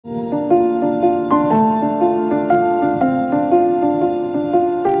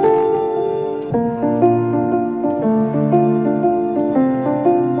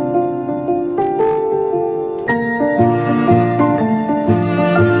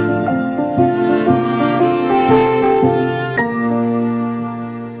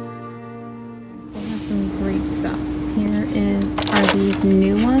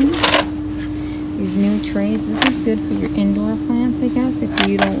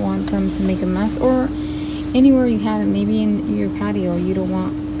to make a mess, or anywhere you have it. Maybe in your patio you don't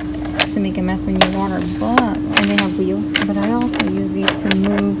want to make a mess when you water, and they have wheels. But I also use these to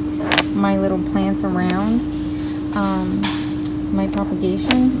move my little plants around. My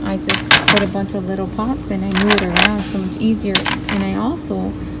propagation, I just put a bunch of little pots and I move it around so much easier. And I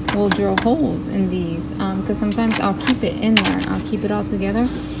also will drill holes in these because sometimes I'll keep it in there. I'll keep it all together,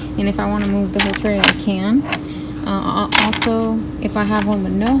 and if I want to move the whole tray, I can. Also, if I have one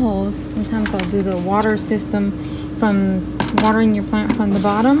with no holes, sometimes I'll do the water system from watering your plant from the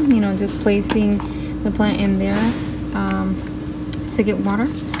bottom, you know, just placing the plant in there to get water.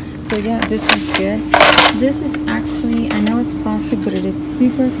 So yeah, this is good. This is actually, I know it's plastic, but it is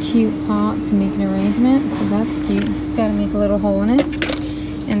super cute pot to make an arrangement. So that's cute. Just gotta make a little hole in it.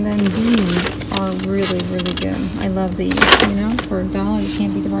 And then these are really, really good. I love these, you know, for $1 you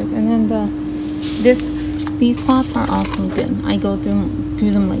can't beat the price. And then these pots are also good. I go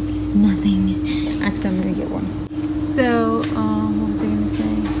through them like nothing. Actually, I'm gonna get one. So, what was I gonna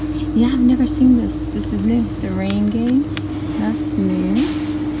say? Yeah, I've never seen this. This is new. The rain gauge, that's new.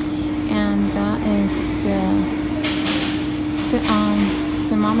 And that is the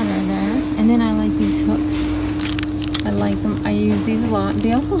thermometer there. And then I like these hooks. I like them. I use these a lot.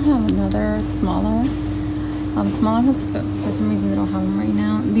 They also have another smaller hooks, but for some reason they don't have them right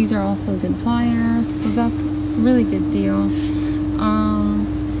now. These are also good pliers, so that's a really good deal.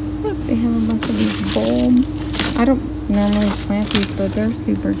 Look, they have a bunch of these bulbs. I don't normally plant these, but they're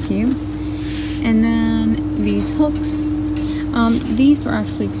super cute. And then these hooks. These were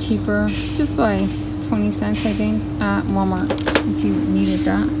actually cheaper, just by 20 cents, I think, at Walmart, if you needed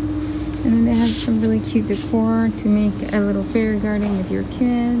that. And then they have some really cute decor to make a little fairy garden with your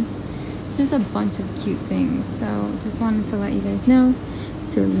kids. Just a bunch of cute things. So just wanted to let you guys know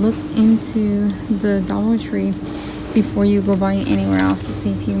to look into the Dollar Tree before you go buy anywhere else, to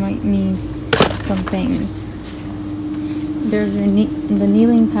see if you might need some things. There's the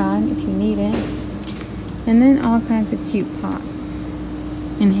kneeling pad if you need it. And then all kinds of cute pots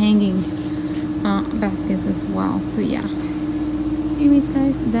and hanging baskets as well. So yeah. Anyways,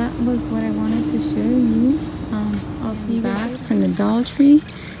 guys, that was what I wanted to show you. I'll see you back from the Dollar Tree.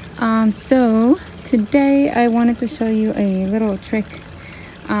 So today I wanted to show you a little trick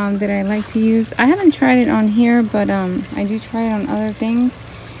that I like to use. I haven't tried it on here, but I do try it on other things.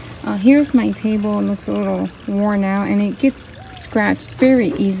 Here's my table. It looks a little worn out and it gets scratched very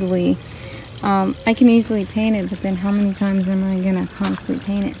easily. I can easily paint it, but then how many times am I gonna constantly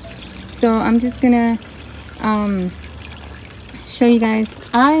paint it? So I'm just gonna show you guys.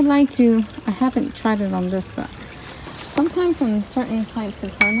 I haven't tried it on this, but sometimes on certain types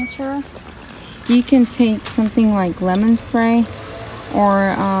of furniture you can take something like lemon spray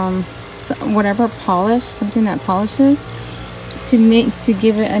or whatever polish, something that polishes, to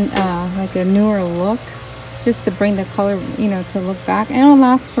give it like a newer look, just to bring the color, you know, to look back, and it'll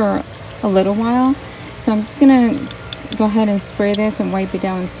last for a little while. So I'm just gonna go ahead and spray this and wipe it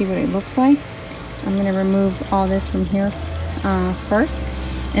down and see what it looks like. I'm gonna remove all this from here first,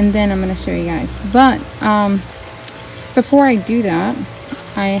 and then I'm gonna show you guys. But before I do that,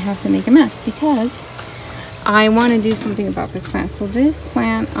 I have to make a mess because I want to do something about this plant. So this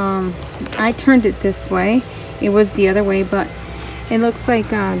plant, I turned it this way. It was the other way, but it looks like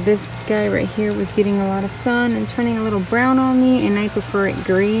this guy right here was getting a lot of sun and turning a little brown on me, and I prefer it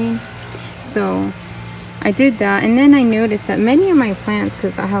green. So I did that, and then I noticed that many of my plants,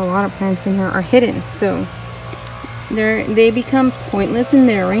 because I have a lot of plants in here, are hidden. So they become pointless in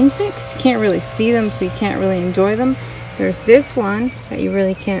their arrangement because you can't really see them, so you can't really enjoy them. There's this one that you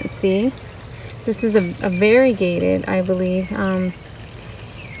really can't see. This is a variegated, I believe,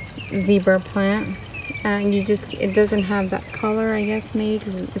 zebra plant. And it doesn't have that color, I guess, maybe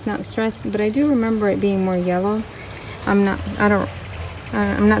because it's not stressed. But I do remember it being more yellow. I'm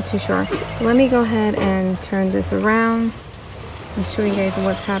not too sure. Let me go ahead and turn this around and show you guys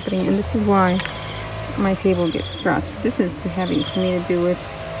what's happening. And this is why my table gets scratched. This is too heavy for me to do with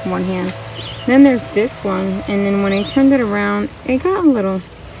one hand. Then there's this one, and then when I turned it around, it got a little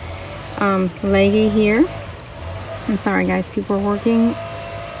leggy here. I'm sorry guys, people are working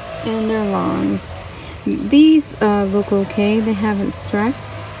in their lawns. These look okay. They haven't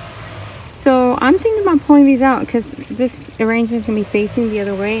stretched. So I'm thinking about pulling these out because this arrangement is going to be facing the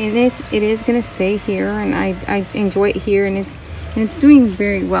other way, and it is going to stay here, and I enjoy it here, and it's doing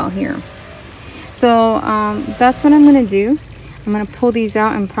very well here. So that's what I'm going to do. I'm going to pull these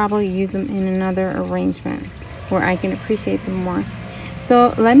out and probably use them in another arrangement where I can appreciate them more.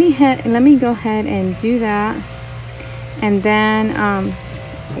 So let me go ahead and do that, and then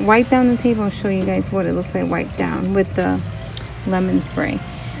wipe down the table and show you guys what it looks like wiped down with the lemon spray.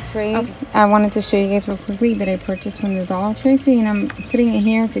 tray. Okay. I wanted to show you guys real quickly that I purchased from the Dollar Tree. So, you know, I'm putting it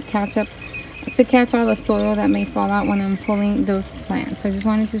here to catch all the soil that may fall out when I'm pulling those plants. So I just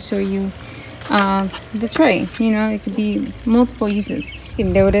wanted to show you the tray. You know, it could be multiple uses. You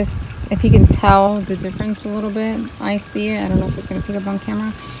can notice, if you can tell the difference a little bit. I see it. I don't know if it's going to pick up on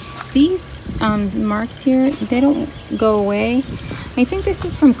camera. These marks here, they don't go away. I think this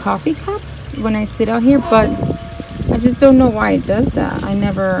is from coffee cups when I sit out here, but I just don't know why it does that. I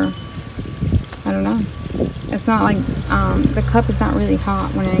don't know. It's not like the cup is not really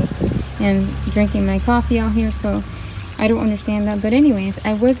hot when I am drinking my coffee out here, so I don't understand that. But anyways,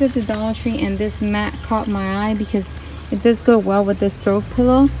 I was at the Dollar Tree and this mat caught my eye because it does go well with this throw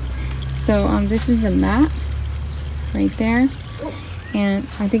pillow. So this is the mat right there, and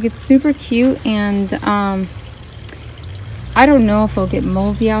I think it's super cute. And I don't know if it'll get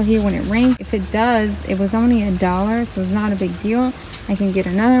moldy out here when it rains. If it does, it was only $1, so it's not a big deal. I can get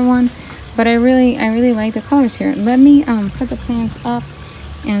another one, but I really like the colors here. Let me put the plants up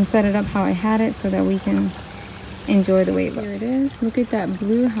and set it up how I had it so that we can enjoy the way it looks. Here it is. Look at that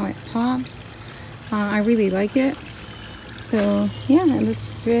blue, how it pops. I really like it. So yeah, it looks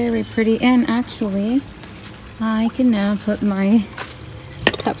very pretty. And actually, I can now put my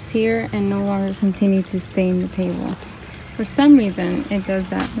cups here and no longer continue to stain the table. For some reason it does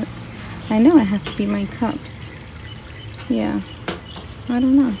that, but I know it has to be my cups. Yeah, I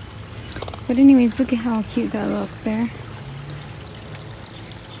don't know. But anyways, look at how cute that looks there.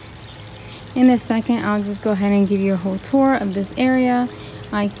 In a second, I'll just go ahead and give you a whole tour of this area.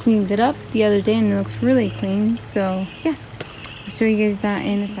 I cleaned it up the other day and it looks really clean. So yeah, I'll show you guys that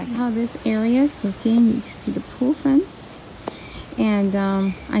in a second. How this area is looking. You can see the pool fence. And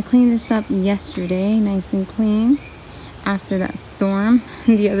I cleaned this up yesterday, nice and clean, after that storm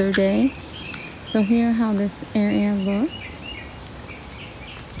the other day. So here how this area looks.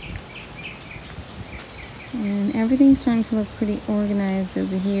 And everything's starting to look pretty organized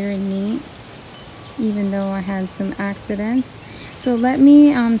over here and neat, even though I had some accidents. So let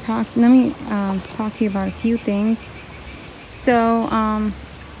me talk to you about a few things. So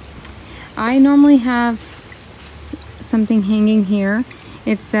I normally have something hanging here.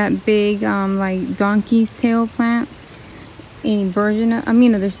 It's that big like donkey's tail plant, a version of,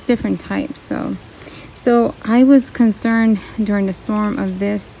 there's different types. So I was concerned during the storm of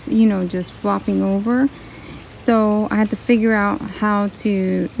this, you know, just flopping over. So I had to figure out how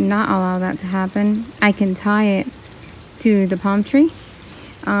to not allow that to happen. I can tie it to the palm tree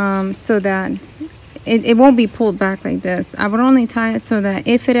so that it won't be pulled back like this. I would only tie it so that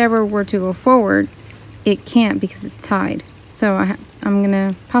if it ever were to go forward, it can't because it's tied. So I'm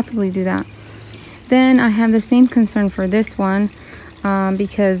gonna possibly do that. Then I have the same concern for this one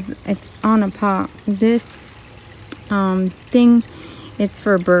because it's on a pot. This thing, it's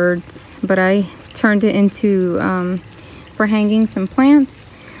for birds, but I turned it into for hanging some plants.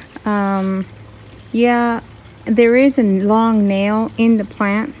 Yeah, there is a long nail in the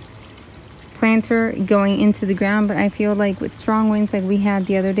planter going into the ground, but I feel like with strong winds like we had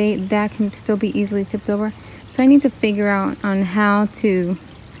the other day, that can still be easily tipped over. So I need to figure out on how to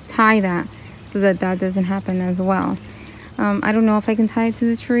tie that so that that doesn't happen as well. I don't know if I can tie it to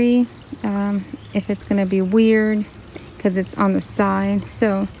the tree, if it's gonna be weird because it's on the side.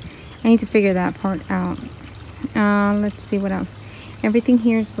 So I need to figure that part out. Let's see what else. Everything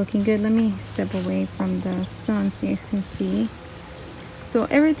here is looking good. Let me step away from the sun so you guys can see. So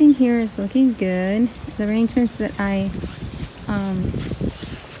everything here is looking good. The arrangements that I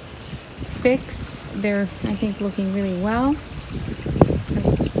fixed, they're, I think, looking really well,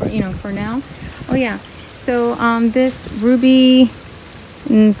 for now. Oh yeah, so this ruby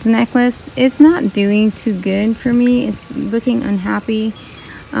necklace is not doing too good for me. It's looking unhappy.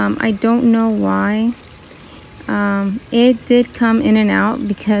 I don't know why. It did come in and out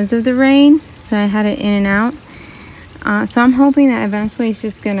because of the rain, so I had it in and out. So I'm hoping that eventually it's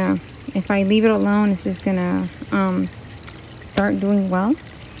just gonna, if I leave it alone, it's just gonna start doing well.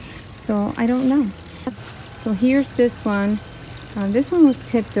 So I don't know. So here's this one. This one was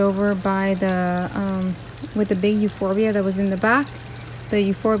tipped over by the with the big euphorbia that was in the back. The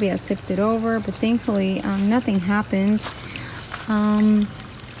euphorbia tipped it over, but thankfully nothing happened.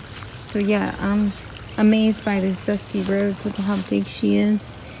 So yeah, I'm amazed by this dusty rose. Look at how big she is.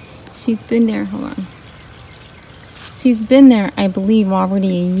 She's been there, hold on. She's been there, I believe,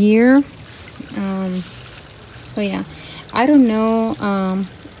 already a year. So yeah, I don't know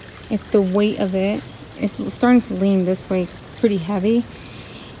if the weight of it, it's starting to lean this way 'cause it's pretty heavy,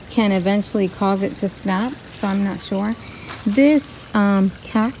 can eventually cause it to snap. So I'm not sure. This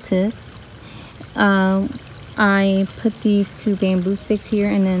cactus I put these 2 bamboo sticks here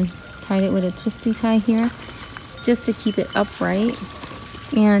and then tied it with a twisty tie here just to keep it upright.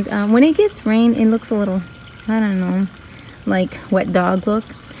 And when it gets rain, it looks a little, I don't know, like wet dog look.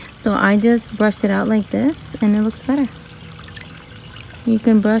 So I just brushed it out like this and it looks better. You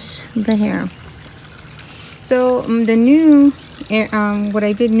can brush the hair. So the new, what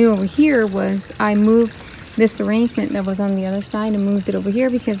I did new over here was I moved this arrangement that was on the other side and moved it over here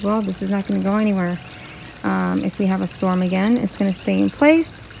because, well, this is not going to go anywhere. If we have a storm again, it's going to stay in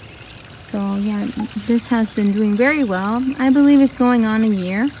place. So yeah, this has been doing very well. I believe it's going on a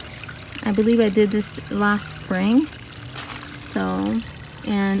year. I believe I did this last spring. So,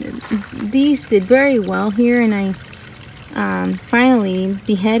 and these did very well here, and I finally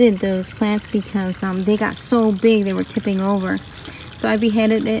beheaded those plants because they got so big they were tipping over. So I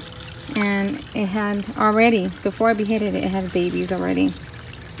beheaded it, and it had already, before I beheaded it, it had babies already.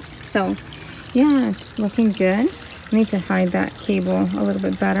 So yeah, it's looking good. I need to hide that cable a little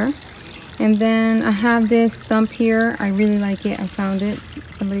bit better. And then I have this stump here. I really like it. I found it.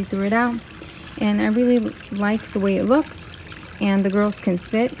 Somebody threw it out. And I really like the way it looks. And the girls can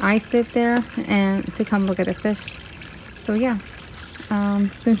sit. I sit there and to come look at the fish. So yeah.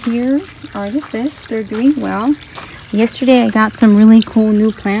 So here are the fish. They're doing well. Yesterday I got some really cool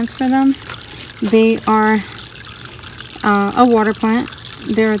new plants for them. They are a water plant.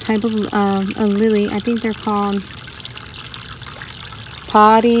 They're a type of a lily. I think they're called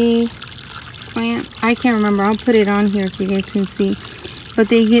potty plant. I can't remember. I'll put it on here so you guys can see. But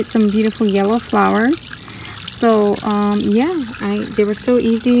they get some beautiful yellow flowers. So yeah, they were so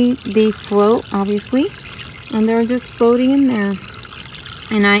easy. They float, obviously, and they're just floating in there.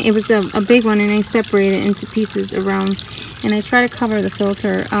 And it was a big one, and I separated it into pieces around, and I try to cover the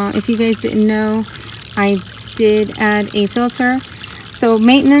filter. If you guys didn't know, I did add a filter. So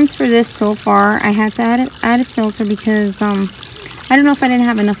maintenance for this so far, I had to add a filter because I don't know if I didn't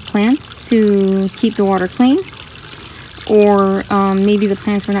have enough plants to keep the water clean, or maybe the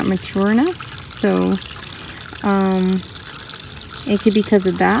plants were not mature enough. So it could be because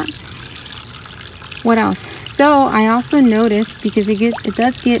of that. What else? So I also noticed, because it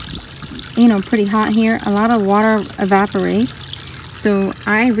does get, you know, pretty hot here, a lot of water evaporates. So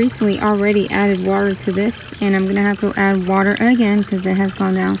I recently already added water to this, and I'm gonna have to add water again because it has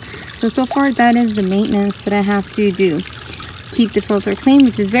gone down. So far that is the maintenance that I have to do. Keep the filter clean,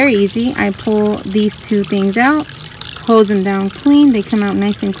 which is very easy. I pull these 2 things out, hose them down clean. They come out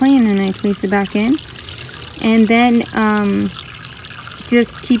nice and clean, and I place it back in. And then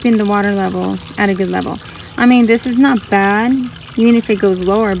just keeping the water level at a good level. I mean, this is not bad, even if it goes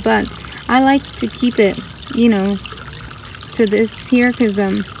lower, but I like to keep it, you know, to this here, because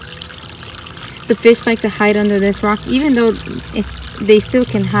the fish like to hide under this rock, even though they still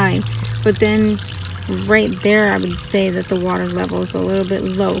can hide. But then right there, I would say that the water level is a little bit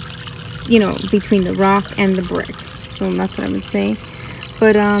low, you know, between the rock and the brick. So that's what I would say.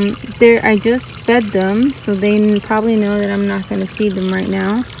 But I just fed them, so they probably know that I'm not going to feed them right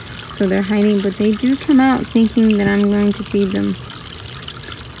now. So they're hiding, but they do come out thinking that I'm going to feed them.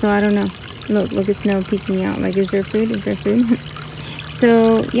 So I don't know. Look at Snow peeking out. Like, is there food? Is there food?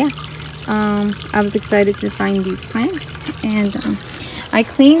 So yeah, I was excited to find these plants, and I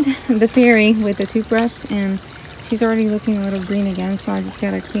cleaned the fairy with a toothbrush, and she's already looking a little green again. So I just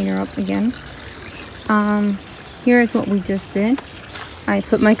gotta clean her up again. Here is what we just did. I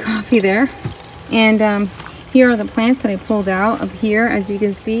put my coffee there, and here are the plants that I pulled out of here. As you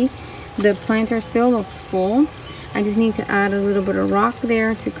can see, the planter still looks full. I just need to add a little bit of rock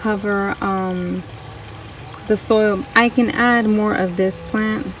there to cover the soil. I can add more of this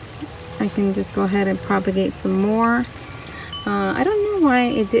plant. I can just go ahead and propagate some more. I don't know why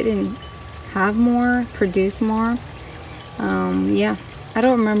it didn't have more, produce more. Yeah, I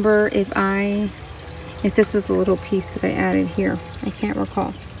don't remember if this was the little piece that I added here. I can't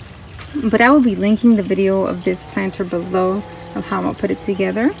recall. But I will be linking the video of this planter below of how I'll put it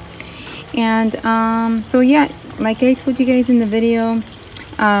together. And so yeah, like I told you guys in the video,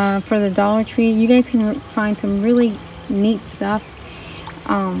 for the Dollar Tree, you guys can find some really neat stuff.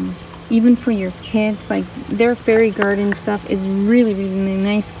 Even for your kids, like their fairy garden stuff is really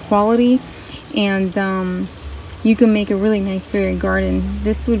nice quality, and you can make a really nice fairy garden.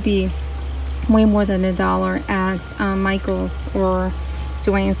 This would be way more than $1 at Michael's or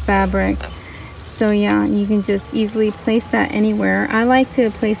Joann's Fabric. So yeah, you can just easily place that anywhere. I like to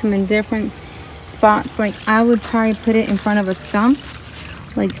place them in different spots. Like I would probably put it in front of a stump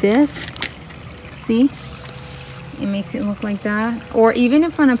like this. See, it makes it look like that. Or even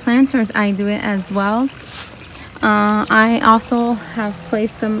in front of planters, I do it as well. I also have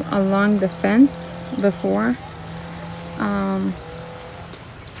placed them along the fence before,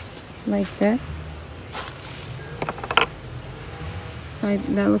 like this. So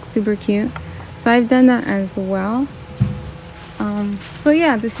that looks super cute. So I've done that as well. So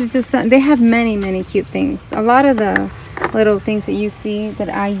yeah, this is just, they have many cute things. A lot of the little things that you see that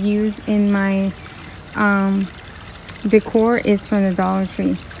I use in my decor is from the Dollar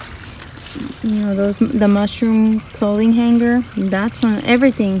Tree. You know, the mushroom clothing hanger, that's from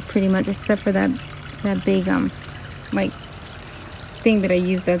everything pretty much except for that big like thing that I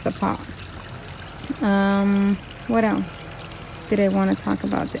used as a pot. What else did I want to talk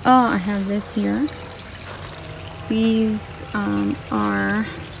about? Oh, I have this here. These are,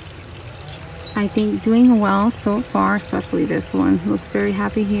 I think, doing well so far, especially this one. Looks very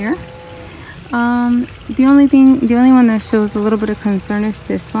happy here. The only one that shows a little bit of concern is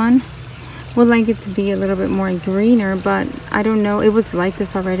this one. Would like it to be a little bit more greener, but I don't know. It was like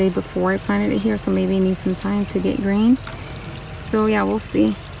this already before I planted it here, so maybe it needs some time to get green. So yeah, we'll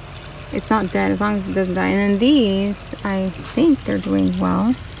see. It's not dead as long as it doesn't die. And then these, I think they're doing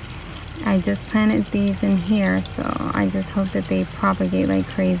well. I just planted these in here, so I just hope that they propagate like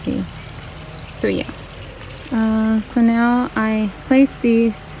crazy. So yeah. So now I place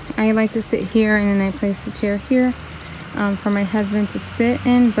these. I like to sit here, and then I place the chair here for my husband to sit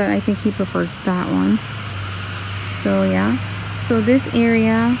in, but I think he prefers that one. So yeah. So this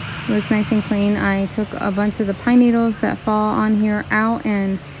area looks nice and clean. I took a bunch of the pine needles that fall on here out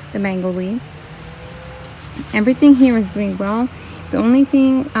and the mango leaves. Everything here is doing well. The only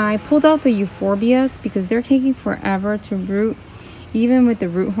thing, I pulled out the euphorbias because they're taking forever to root, even with the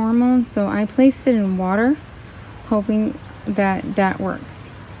root hormone. So I placed it in water, hoping that that works.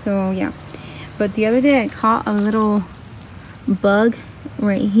 So yeah. But the other day I caught a little bug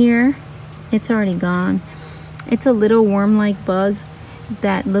right here. It's already gone. It's a little worm-like bug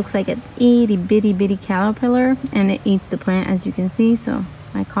that looks like an itty bitty caterpillar, and it eats the plant, as you can see. So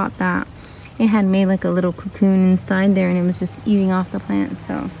I caught that. It had made like a little cocoon inside there, and it was just eating off the plant.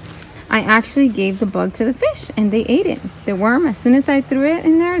 So I actually gave the bug to the fish, and they ate it. The worm, as soon as I threw it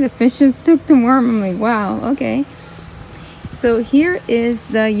in there, the fish just took the worm. I'm like, wow, okay. So here is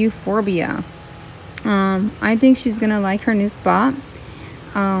the euphorbia. I think she's gonna like her new spot.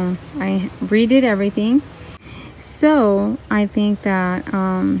 I redid everything, so I think that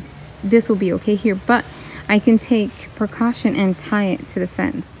this will be okay here, but I can take precaution and tie it to the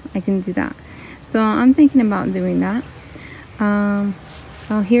fence. I can do that. So I'm thinking about doing that.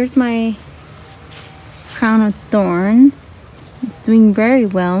 Oh, here's my crown of thorns. It's doing very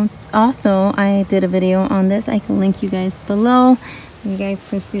well. It's also, I did a video on this. I can link you guys below. You guys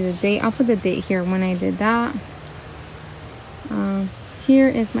can see the date. I'll put the date here when I did that. Here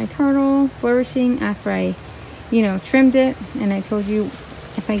is my turtle flourishing after I, trimmed it. And I told you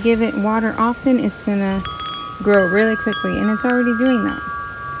if I give it water often, it's gonna grow really quickly, and it's already doing that.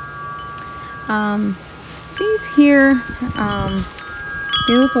 These here,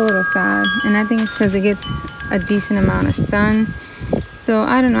 they look a little sad, and I think it's because it gets a decent amount of sun. So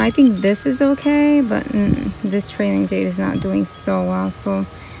I don't know, I think this is okay, but this trailing jade is not doing so well. So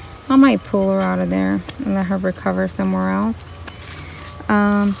I might pull her out of there and let her recover somewhere else.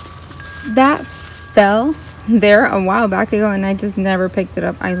 That fell there a while back ago, and I just never picked it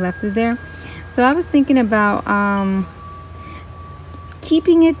up. I left it there. So I was thinking about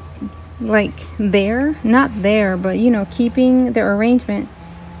keeping it like there, not there, but keeping the arrangement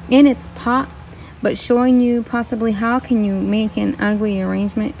in its pot, but showing you possibly how can you make an ugly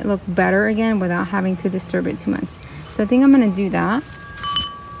arrangement look better again without having to disturb it too much. So I think I'm gonna do that.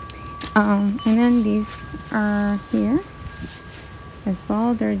 And then these are here as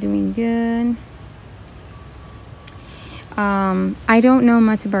well. They're doing good. I don't know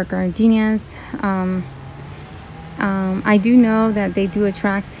much about gardenias. I do know that they do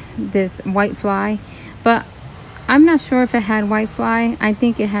attract this white fly, but I'm not sure if it had white fly. I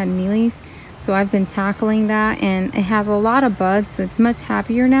think it had mealies, so I've been tackling that, and it has a lot of buds, so it's much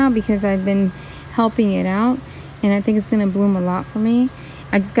happier now because I've been helping it out, and I think it's gonna bloom a lot for me.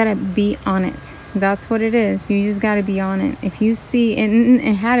 I just gotta be on it. That's what it is. You just gotta be on it. If you see, and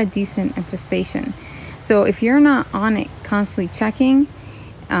it had a decent infestation, so if you're not on it, constantly checking,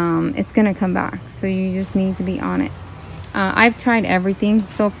 it's gonna come back. So you just need to be on it. I've tried everything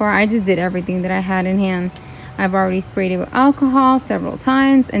so far. I just did everything that I had in hand. I've already sprayed it with alcohol several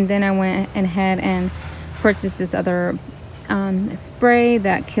times, and then I went ahead and purchased this other spray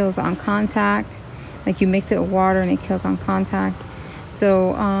that kills on contact. Like you mix it with water and it kills on contact.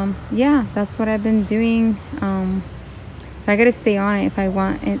 So yeah, that's what I've been doing. So I gotta stay on it if I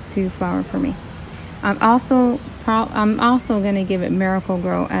want it to flower for me. I'm also gonna give it Miracle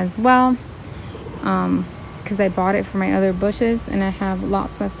Grow as well. because I bought it for my other bushes and I have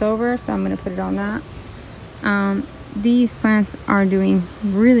lots left over, so I'm going to put it on that. These plants are doing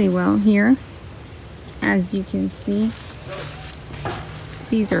really well here, as you can see.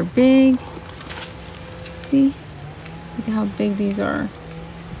 These are big. See? Look at how big these are.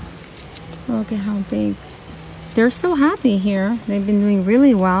 Look at how big. They're so happy here. They've been doing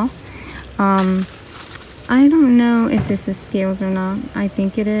really well. I don't know if this is scales or not. I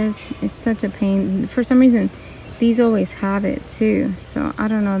think it is. It's such a pain. For some reason, these always have it too. So I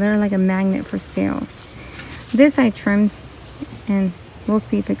don't know. They're like a magnet for scales. This I trimmed, and we'll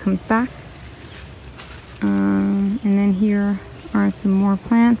see if it comes back. And then here are some more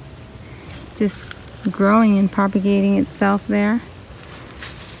plants just growing and propagating itself there.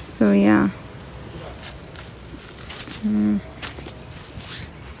 So yeah.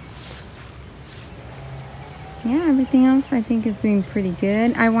 Yeah, everything else I think is doing pretty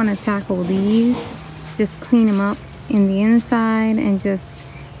good. I want to tackle these, just clean them up in the inside and just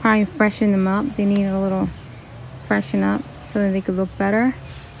probably freshen them up. They need a little freshen up so that they could look better.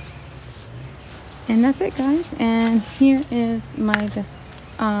 And that's it, guys. And here is my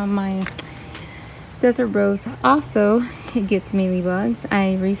my desert rose. Also, it gets mealybugs.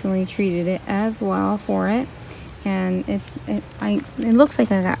 I recently treated it as well for it, and it looks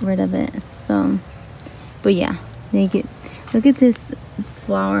like I got rid of it. So, but yeah, they get. Look at this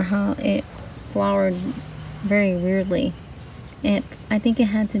flower, how it flowered very weirdly. I think it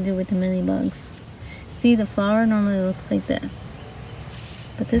had to do with the mealybugs. See, the flower normally looks like this,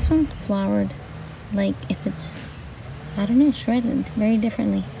 but this one flowered like if it's, I don't know, shredded very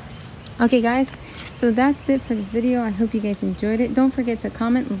differently. Okay guys, so that's it for this video. I hope you guys enjoyed it. Don't forget to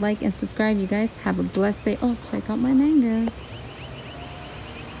comment, like, and subscribe. You guys have a blessed day. Oh, check out my mangoes.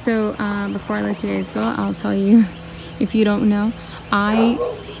 So before I let you guys go, I'll tell you, if you don't know, I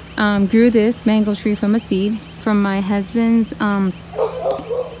grew this mango tree from a seed from my husband's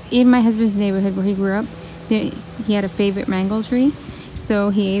in my husband's neighborhood where he grew up. He had a favorite mango tree, so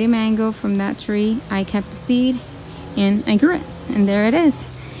he ate a mango from that tree. I kept the seed and I grew it, and there it is,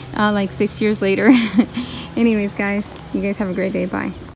 like 6 years later. Anyways guys, you guys have a great day. Bye.